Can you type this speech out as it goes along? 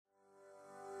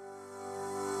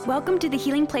Welcome to the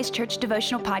Healing Place Church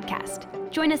Devotional Podcast.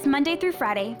 Join us Monday through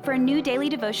Friday for a new daily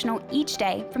devotional each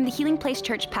day from the Healing Place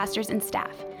Church pastors and staff.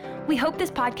 We hope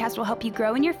this podcast will help you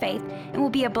grow in your faith and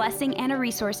will be a blessing and a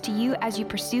resource to you as you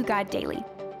pursue God daily.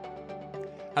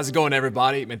 How's it going,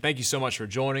 everybody? Man, thank you so much for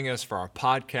joining us for our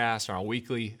podcast, our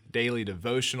weekly daily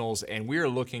devotionals. And we are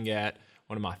looking at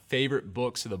one of my favorite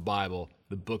books of the Bible,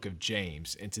 the book of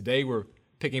James. And today we're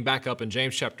picking back up in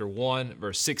James chapter 1,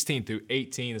 verse 16 through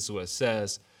 18. This is what it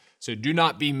says. So do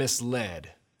not be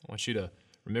misled. I want you to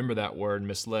remember that word,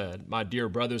 misled. My dear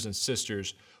brothers and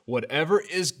sisters, whatever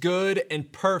is good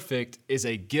and perfect is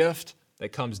a gift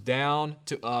that comes down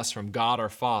to us from God our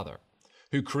Father,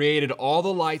 who created all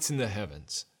the lights in the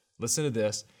heavens. Listen to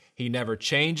this. He never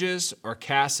changes or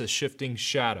casts a shifting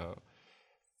shadow.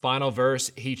 Final verse,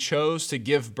 he chose to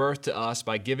give birth to us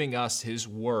by giving us his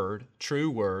word, true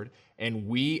word, and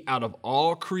we out of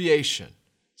all creation,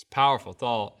 it's a powerful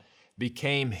thought,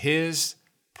 became his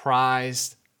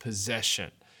prized possession.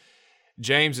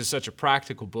 James is such a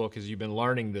practical book, as you've been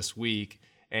learning this week,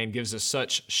 and gives us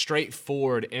such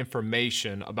straightforward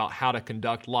information about how to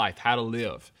conduct life, how to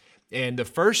live. And the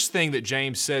first thing that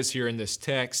James says here in this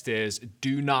text is,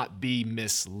 do not be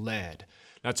misled.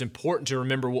 Now, it's important to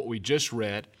remember what we just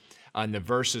read in the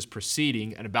verses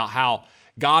preceding and about how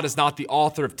God is not the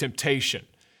author of temptation.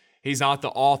 He's not the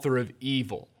author of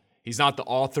evil. He's not the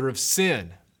author of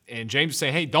sin. And James is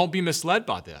saying, hey, don't be misled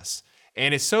by this.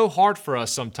 And it's so hard for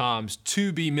us sometimes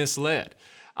to be misled.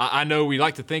 I know we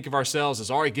like to think of ourselves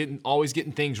as always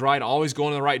getting things right, always going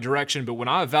in the right direction. But when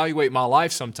I evaluate my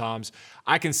life sometimes,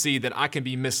 I can see that I can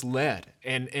be misled.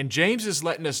 And James is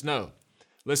letting us know,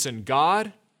 listen,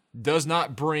 God does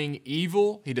not bring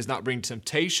evil. He does not bring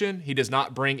temptation. He does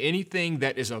not bring anything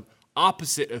that is an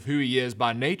opposite of who he is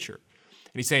by nature.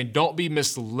 And he's saying, don't be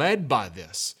misled by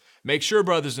this. Make sure,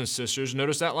 brothers and sisters,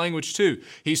 notice that language too.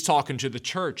 He's talking to the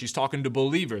church. He's talking to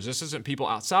believers. This isn't people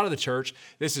outside of the church.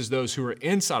 This is those who are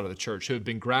inside of the church who have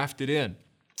been grafted in.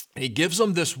 And he gives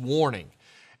them this warning.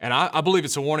 And I believe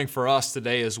it's a warning for us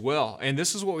today as well. And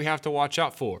this is what we have to watch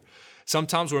out for.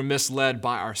 Sometimes we're misled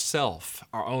by ourselves,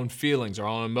 our own feelings, our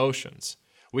own emotions.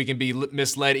 We can be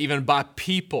misled even by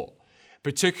people.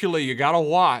 Particularly, you got to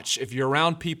watch if you're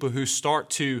around people who start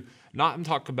to, I'm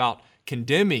talking about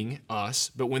condemning us,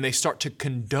 but when they start to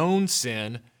condone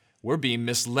sin, we're being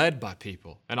misled by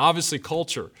people. And obviously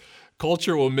culture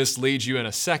will mislead you in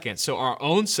a second. So our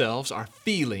own selves, our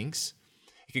feelings,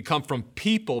 it can come from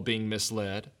people being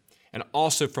misled and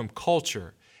also from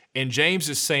culture. And James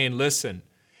is saying, listen,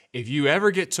 if you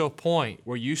ever get to a point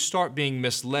where you start being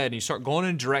misled and you start going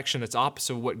in a direction that's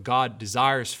opposite of what God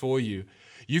desires for you,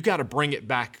 you got to bring it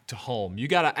back to home. You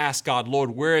got to ask God, Lord,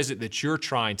 where is it that you're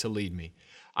trying to lead me?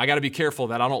 I got to be careful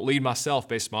that I don't lead myself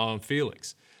based on my own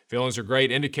feelings. Feelings are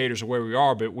great indicators of where we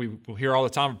are, but we hear all the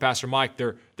time from Pastor Mike,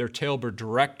 they're terrible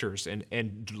directors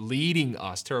and leading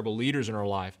us, terrible leaders in our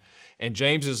life. And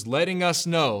James is letting us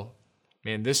know,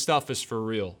 man, this stuff is for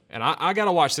real. And I got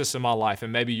to watch this in my life,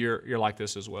 and maybe you're like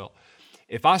this as well.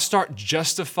 If I start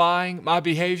justifying my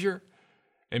behavior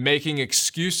and making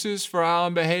excuses for how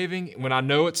I'm behaving when I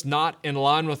know it's not in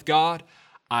line with God,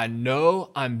 I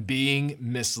know I'm being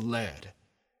misled.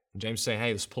 And James is saying,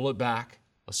 hey, let's pull it back.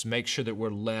 Let's make sure that we're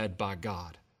led by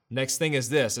God. Next thing is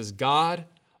this, is God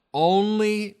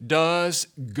only does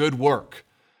good work.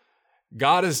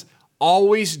 God is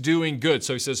always doing good.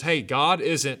 So he says, hey, God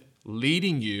isn't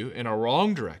leading you in a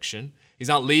wrong direction. He's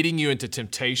not leading you into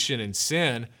temptation and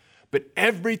sin, but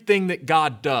everything that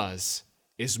God does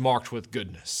is marked with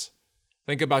goodness.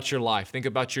 Think about your life. Think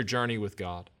about your journey with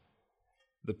God.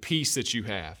 The peace that you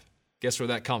have, guess where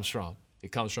that comes from?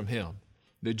 It comes from him.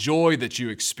 The joy that you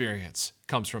experience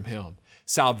comes from him.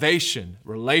 Salvation,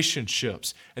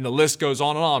 relationships, and the list goes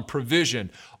on and on, provision,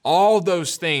 all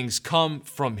those things come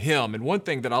from him. And one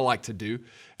thing that I like to do,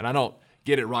 and I don't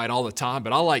get it right all the time,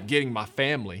 but I like getting my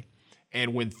family,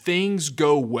 and when things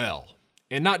go well,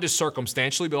 and not just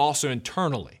circumstantially, but also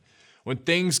internally, when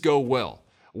things go well,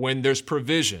 when there's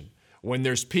provision, when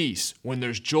there's peace, when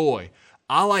there's joy,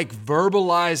 I like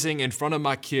verbalizing in front of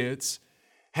my kids,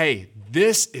 hey,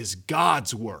 this is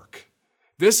God's work.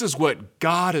 This is what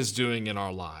God is doing in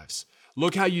our lives.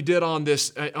 Look how you did on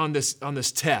this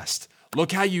test.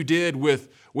 Look how you did with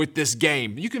this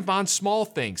game. You can find small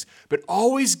things, but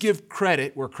always give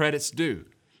credit where credit's due.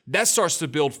 That starts to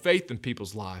build faith in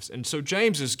people's lives. And so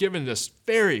James is giving this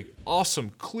very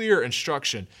awesome, clear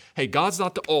instruction. Hey, God's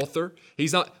not the author.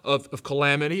 He's not of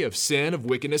calamity, of sin, of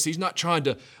wickedness. He's not trying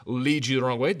to lead you the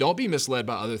wrong way. Don't be misled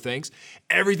by other things.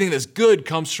 Everything that's good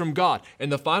comes from God.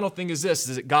 And the final thing is this,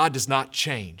 is that God does not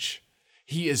change.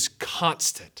 He is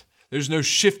constant. There's no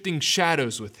shifting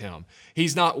shadows with him.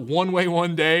 He's not one way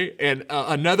one day and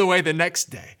another way the next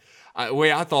day. The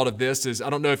way I thought of this is, I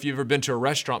don't know if you've ever been to a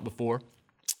restaurant before,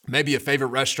 maybe a favorite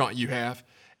restaurant you have,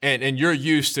 and you're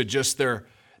used to just their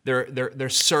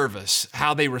service,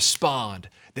 how they respond,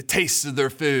 the taste of their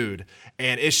food,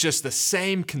 and it's just the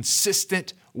same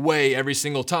consistent way every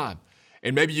single time.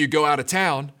 And maybe you go out of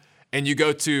town and you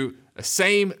go to a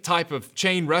same type of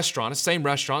chain restaurant, let's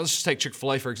just take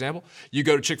Chick-fil-A for example. You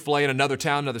go to Chick-fil-A in another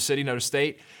town, another city, another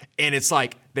state, and it's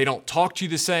like they don't talk to you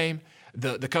the same.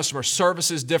 The customer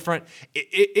service is different.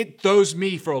 It throws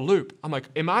me for a loop. I'm like,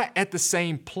 am I at the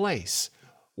same place?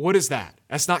 What is that?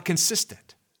 That's not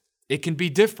consistent. It can be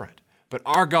different. But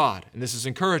our God, and this is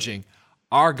encouraging,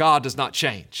 our God does not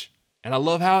change. And I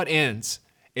love how it ends,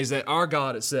 is that our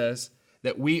God, it says,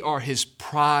 that we are his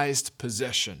prized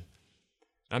possession.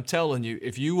 I'm telling you,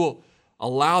 if you will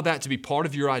allow that to be part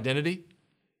of your identity,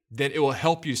 then it will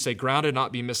help you stay grounded,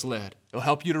 not be misled. It'll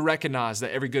help you to recognize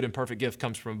that every good and perfect gift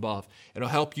comes from above. It'll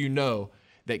help you know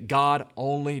that God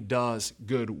only does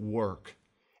good work.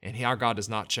 And our God does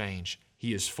not change.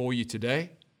 He is for you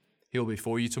today. He'll be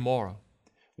for you tomorrow.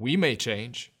 We may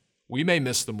change. We may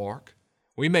miss the mark.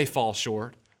 We may fall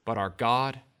short, but our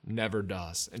God never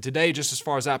does. And today, just as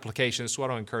far as application, this is what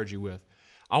I'll encourage you with.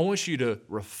 I want you to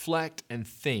reflect and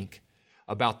think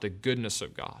about the goodness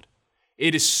of God.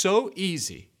 It is so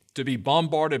easy to be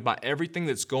bombarded by everything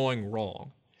that's going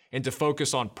wrong and to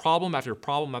focus on problem after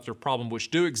problem after problem,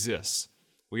 which do exist.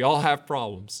 We all have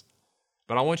problems.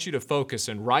 But I want you to focus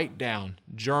and write down,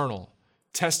 journal,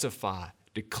 testify,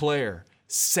 declare,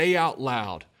 say out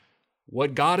loud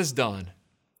what God has done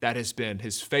that has been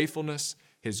his faithfulness,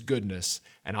 his goodness,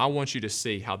 and I want you to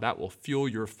see how that will fuel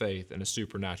your faith in a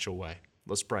supernatural way.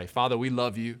 Let's pray. Father, we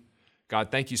love you.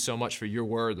 God, thank you so much for your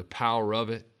word, the power of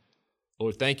it.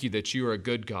 Lord, thank you that you are a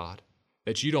good God,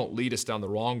 that you don't lead us down the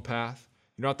wrong path.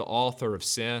 You're not the author of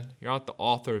sin. You're not the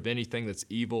author of anything that's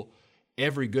evil.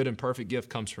 Every good and perfect gift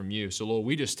comes from you. So, Lord,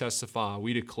 we just testify,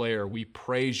 we declare, we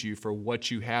praise you for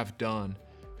what you have done,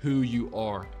 who you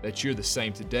are, that you're the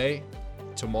same today,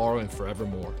 tomorrow, and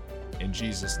forevermore. In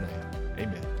Jesus' name,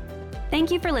 amen.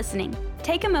 Thank you for listening.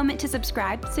 Take a moment to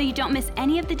subscribe so you don't miss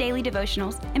any of the daily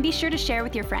devotionals, and be sure to share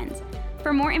with your friends.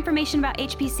 For more information about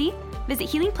HPC, visit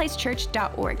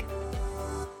healingplacechurch.org.